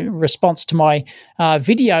response to my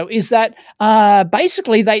video, is that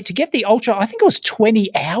basically to get the Ultra, I think it was 20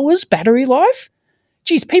 hours battery life.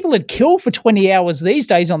 Geez, people would kill for 20 hours these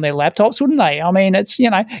days on their laptops, wouldn't they? I mean, it's,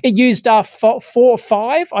 it used 4 or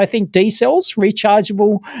 5, I think, D cells,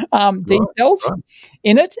 rechargeable D cells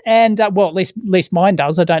in it. And, well, at least mine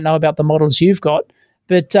does. I don't know about the models you've got.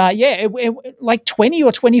 But, yeah, like 20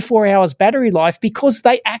 or 24 hours battery life because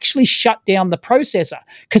they actually shut down the processor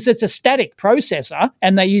because it's a static processor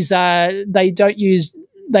and they used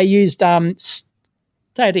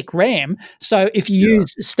static RAM. So if you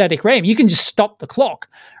use static RAM, you can just stop the clock,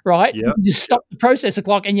 right? You can just stop the processor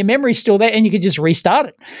clock and your memory's still there and you can just restart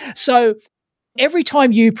it. So every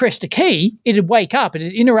time you pressed a key, it'd wake up,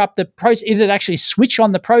 it'd interrupt the process, it'd actually switch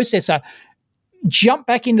on the processor, jump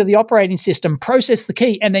back into the operating system, process the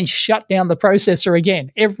key, and then shut down the processor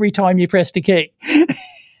again every time you pressed a key.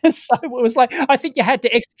 So it was like, I think you had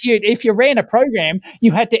to execute, if you ran a program,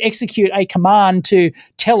 you had to execute a command to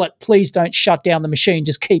tell it, please don't shut down the machine,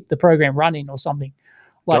 just keep the program running or something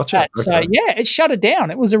like that. Okay. So yeah, it shut it down.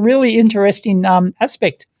 It was a really interesting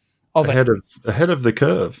aspect of it. Ahead of the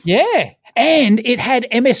curve. Yeah. And it had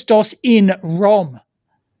MS-DOS in ROM.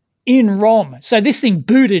 So this thing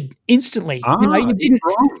booted instantly. You didn't.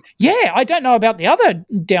 Yeah, I don't know about the other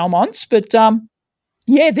Dalmonts, but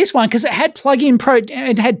yeah, this one, because it had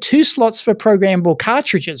it had 2 slots for programmable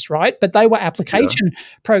cartridges, right? But they were application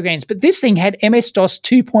programs. But this thing had MS-DOS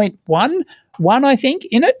 2.1, I think,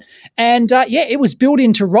 in it. And yeah, it was built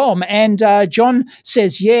into ROM. And John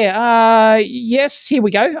says, yes, here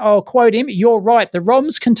we go. I'll quote him. You're right. The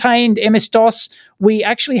ROMs contained MS-DOS. We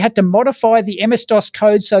actually had to modify the MS-DOS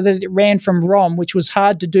code so that it ran from ROM, which was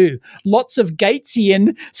hard to do. Lots of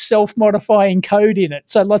Gatesian self-modifying code in it.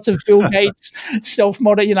 So lots of Bill Gates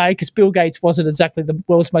because Bill Gates wasn't exactly the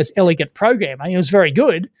world's most elegant programmer. He was very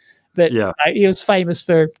good, but he was famous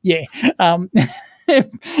for,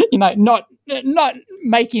 not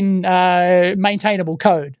making maintainable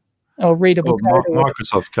code or readable code.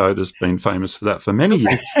 Microsoft Code has been famous for that for many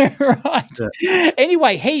years. Right. Yeah.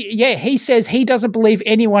 Anyway, he says he doesn't believe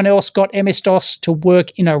anyone else got MS-DOS to work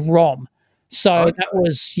in a ROM. So that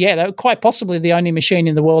was quite possibly the only machine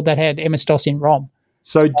in the world that had MS-DOS in ROM.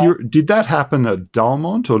 So did that happen at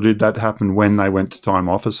Dalmont or did that happen when they went to Time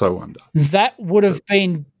Office, I wonder? That would have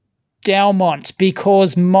been Dalmont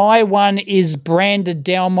because my one is branded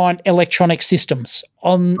Dalmont Electronic Systems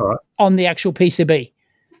on the actual PCB.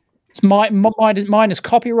 It's mine is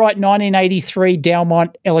copyright 1983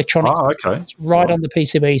 Dalmont Electronics. Oh, okay. It's right on the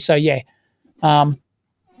PCB. So yeah. I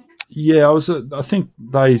think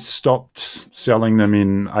they stopped selling them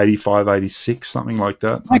in 85, 86, something like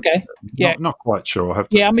that. Okay. Not quite sure. I'll have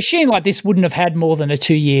to. Yeah, a machine like this wouldn't have had more than a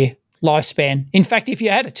 2-year lifespan. In fact, if you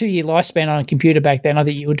had a 2-year lifespan on a computer back then, I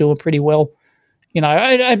think you were doing pretty well.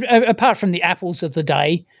 Apart from the Apples of the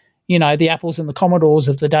day, the Apples and the Commodores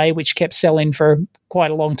of the day, which kept selling for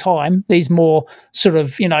quite a long time. These more sort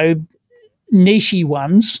of, niche-y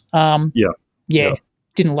ones.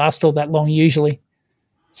 Didn't last all that long usually.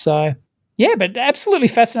 So, yeah, but absolutely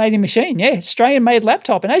fascinating machine. Yeah, Australian-made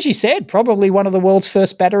laptop. And as you said, probably one of the world's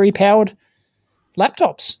first battery-powered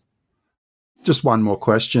laptops. Just one more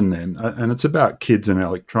question then, and it's about kids and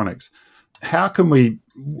electronics.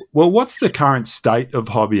 What's the current state of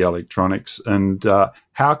hobby electronics and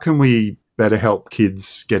how can we better help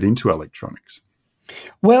kids get into electronics?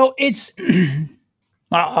 Well, it's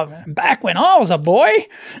back when I was a boy.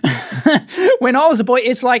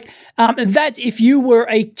 It's like that if you were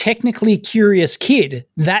a technically curious kid,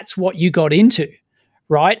 that's what you got into.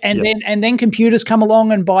 Right. And then computers come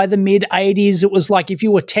along, and by the mid 80s, it was like if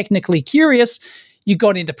you were technically curious, you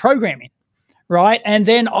got into programming. Right. And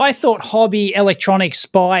then I thought hobby electronics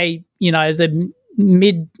by, the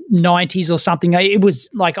mid 90s or something, it was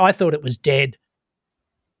like I thought it was dead.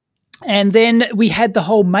 And then we had the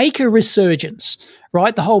whole maker resurgence,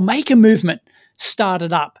 right? The whole maker movement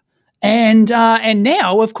started up. And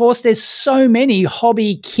now, of course, there's so many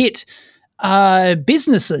hobby kit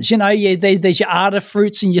businesses, there's your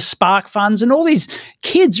Adafruits and your Spark Funds, and all these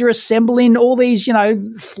kids are assembling all these,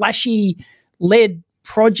 flashy LED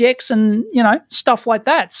projects and, stuff like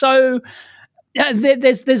that. So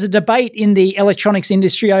there's a debate in the electronics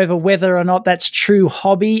industry over whether or not that's true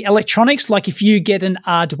hobby electronics. Like if you get an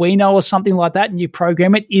Arduino or something like that and you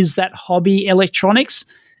program it, is that hobby electronics?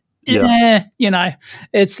 Yeah.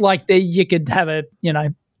 It's like you could have a,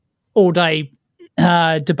 all day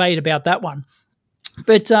debate about that one.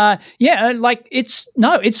 But like it's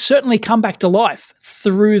certainly come back to life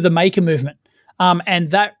through the maker movement. And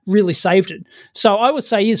that really saved it. So I would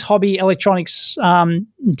say, is hobby electronics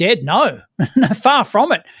dead? No, far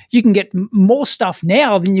from it. You can get more stuff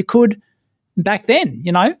now than you could back then,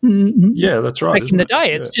 Yeah, that's right. Back in the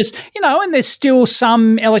day. It's just, and there's still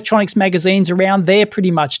some electronics magazines around. They're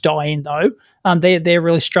pretty much dying, though. They're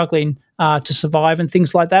really struggling to survive and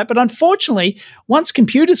things like that. But unfortunately, once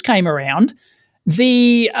computers came around,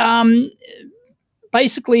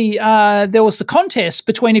 basically, there was the contest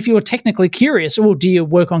between, if you were technically curious, or do you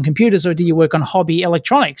work on computers or do you work on hobby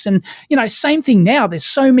electronics? And, same thing now. There's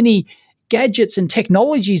so many gadgets and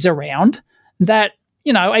technologies around that,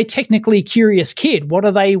 a technically curious kid, what do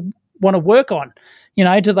they want to work on?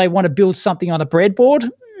 Do they want to build something on a breadboard?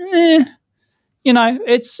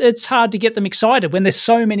 It's hard to get them excited when there's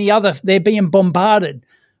so many they're being bombarded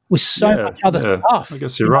with so much other stuff. I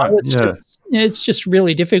guess you're right. It's just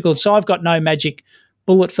really difficult. So I've got no magic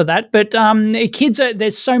bullet for that. But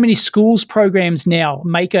there's so many schools programs now,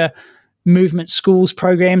 maker movement schools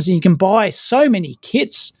programs, and you can buy so many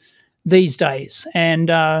kits these days and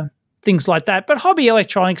things like that. But hobby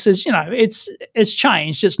electronics is, it's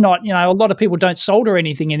changed. It's not, a lot of people don't solder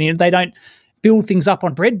anything in it. They don't build things up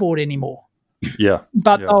on breadboard anymore. Yeah.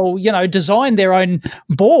 But they'll, design their own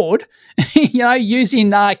board, using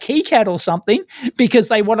KiCad or something, because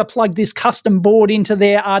they want to plug this custom board into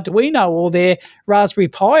their Arduino or their Raspberry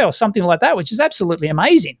Pi or something like that, which is absolutely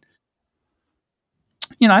amazing.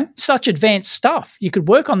 Such advanced stuff you could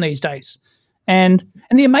work on these days. And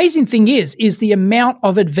the amazing thing is the amount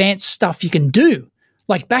of advanced stuff you can do.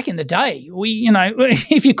 Like back in the day,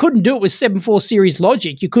 if you couldn't do it with 7.4 series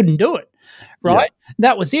logic, you couldn't do it. Right? Yeah.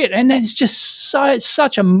 That was it. And it's just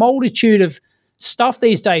such a multitude of stuff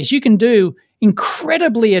these days. You can do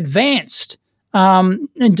incredibly advanced and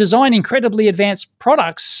design incredibly advanced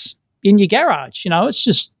products in your garage.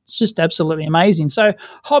 It's just absolutely amazing. So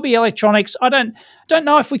hobby electronics, I don't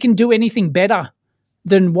know if we can do anything better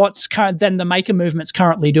than than the maker movement's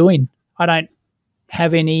currently doing. I don't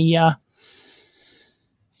have any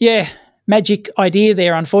magic idea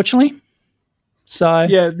there, unfortunately. So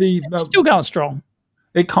it's still going strong.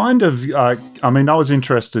 It kind of, I was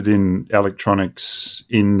interested in electronics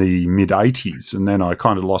in the mid-'80s, and then I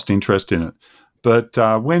kind of lost interest in it. But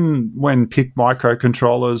when PIC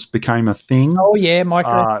microcontrollers became a thing,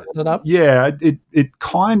 it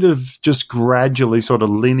kind of just gradually, sort of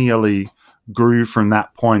linearly grew from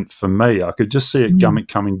that point for me. I could just see it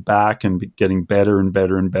coming back and getting better and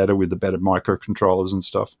better and better with the better microcontrollers and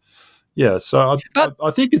stuff. Yeah, so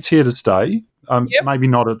I think it's here to stay. Maybe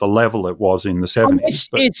not at the level it was in the 70s.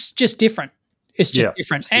 It's just different. It's just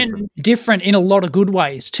different. And different in a lot of good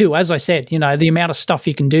ways too. As I said, the amount of stuff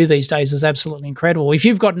you can do these days is absolutely incredible. If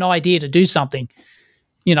you've got an idea to do something,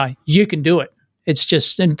 you can do it. It's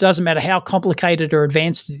just, it doesn't matter how complicated or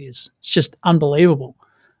advanced it is. It's just unbelievable.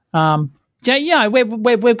 We've got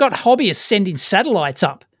hobbyists sending satellites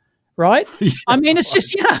up. Right? It's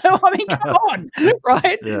just, come on,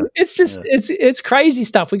 right? Yeah. It's just, it's crazy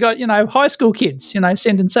stuff. We got, high school kids,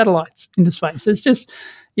 sending satellites into space. It's just,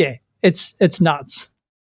 it's nuts.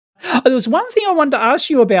 There was one thing I wanted to ask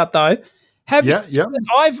you about though.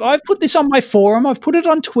 I've put this on my forum. I've put it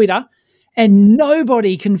on Twitter and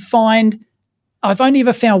nobody can find, I've only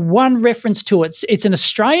ever found one reference to it. It's an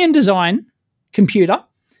Australian design computer,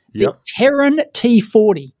 the Terran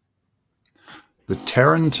T40. The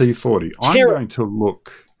Terran T40. I'm going to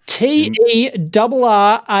look. Terran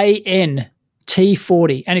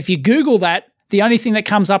T40. And if you Google that, the only thing that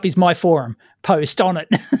comes up is my forum post on it.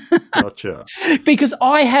 Gotcha. Because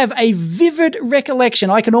I have a vivid recollection.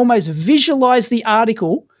 I can almost visualize the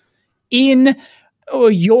article in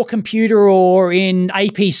your computer or in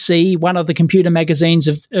APC, one of the computer magazines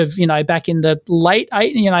of back in the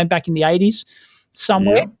back in the 80s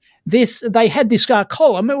somewhere. Yeah. They had this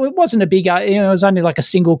column. It wasn't a big, it was only like a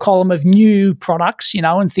single column of new products,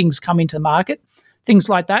 and things coming to the market, things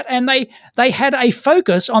like that. And they had a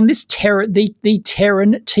focus on this the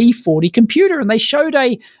Terran T40 computer, and they showed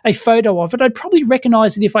a photo of it. I'd probably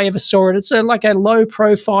recognize it if I ever saw it. It's like a low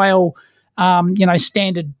profile,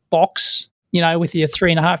 standard box, with your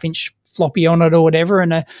 3.5-inch floppy on it or whatever.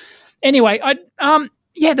 And anyway,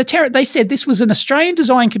 the Terran. They said this was an Australian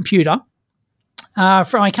design computer.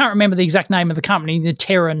 I can't remember the exact name of the company, the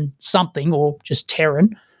Terran something, or just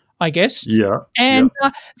Terran, I guess. Yeah. And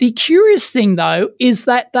the curious thing, though, is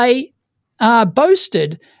that they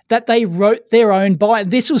boasted that they wrote their own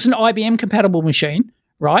this was an IBM compatible machine,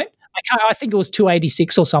 right? I think it was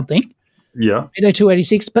 286 or something. Yeah.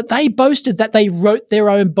 80286, but they boasted that they wrote their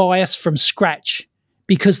own BIOS from scratch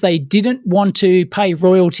because they didn't want to pay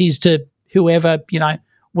royalties to whoever,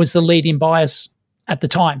 was the lead in BIOS at the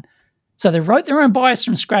time. So they wrote their own BIOS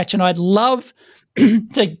from scratch, and I'd love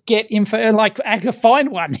to get info, like I could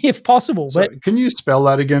find one if possible. So but can you spell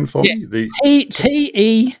that again for me?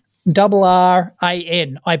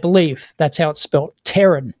 TERRAN, I believe that's how it's spelled.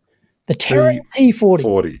 Terran. The Terran T40.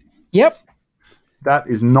 40. Yep. That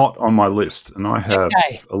is not on my list, and I have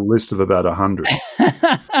a list of about 100.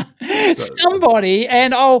 Somebody,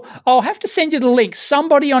 and I'll have to send you the link.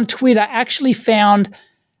 Somebody on Twitter actually found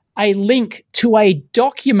a link to a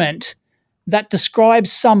document that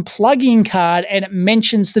describes some plug-in card, and it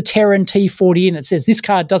mentions the Terran T40 in it. It says this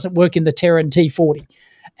card doesn't work in the Terran T40.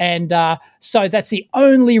 And so that's the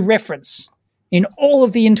only reference in all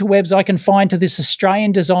of the interwebs I can find to this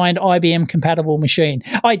Australian-designed IBM-compatible machine.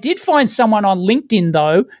 I did find someone on LinkedIn,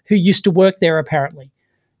 though, who used to work there, apparently.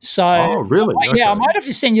 So, really? Yeah, I might have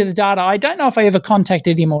to send you the data. I don't know if I ever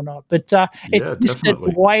contacted him or not, but it's listed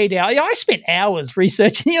way down. I spent hours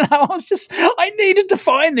researching. I needed to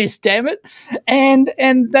find this, damn it, and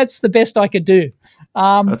that's the best I could do.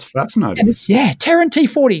 That's fascinating. Terran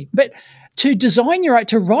T40. But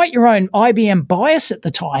to write your own IBM BIOS at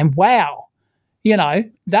the time, wow. I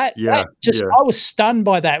was stunned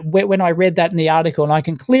by that when I read that in the article, and I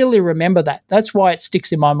can clearly remember that. That's why it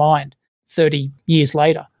sticks in my mind 30 years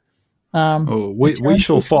later. We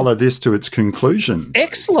shall follow this to its conclusion.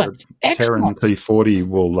 Excellent. Terran T40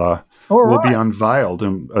 will be unveiled,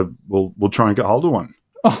 and we'll try and get hold of one.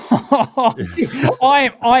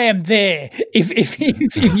 I am there. If you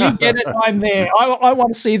get it, I'm there. I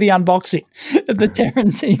want to see the unboxing of the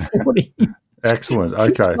Terran T40. Excellent.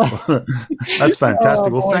 Okay. That's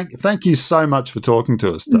fantastic. Thank you so much for talking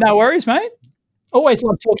to us, Dave. No worries, mate. Always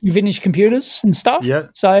love talking vintage computers and stuff. Yeah.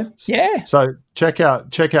 So check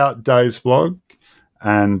out Dave's blog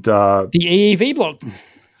and the EEV blog.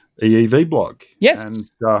 EEV blog. Yes. And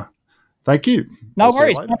thank you. No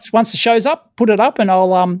worries. Once the show's up, put it up, and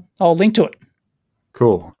I'll link to it.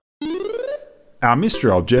 Cool. Our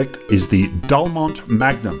mystery object is the Dulmont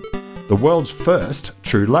Magnum, the world's first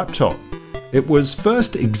true laptop. It was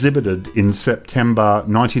first exhibited in September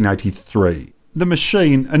 1983. The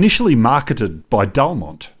machine, initially marketed by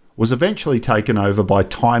Dulmont, was eventually taken over by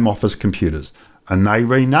Time Office Computers, and they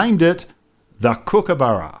renamed it the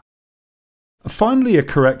Kookaburra. Finally, a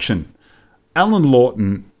correction. Alan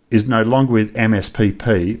Lawton is no longer with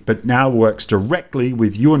MSPP, but now works directly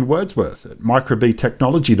with Ewan Wordsworth at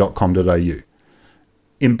microbtechnology.com.au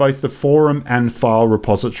in both the forum and file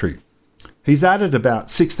repository. He's added about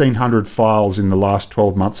 1,600 files in the last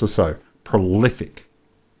 12 months or so. Prolific.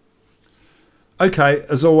 Okay,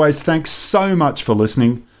 as always, thanks so much for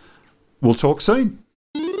listening. We'll talk soon.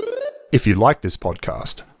 If you like this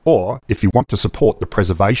podcast, or if you want to support the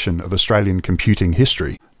preservation of Australian computing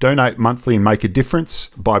history, donate monthly and make a difference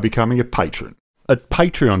by becoming a patron at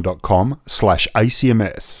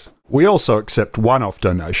patreon.com/ACMS. We also accept one-off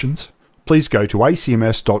donations. Please go to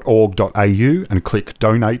acms.org.au and click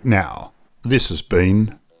Donate Now. This has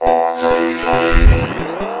been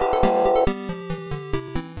Autocode.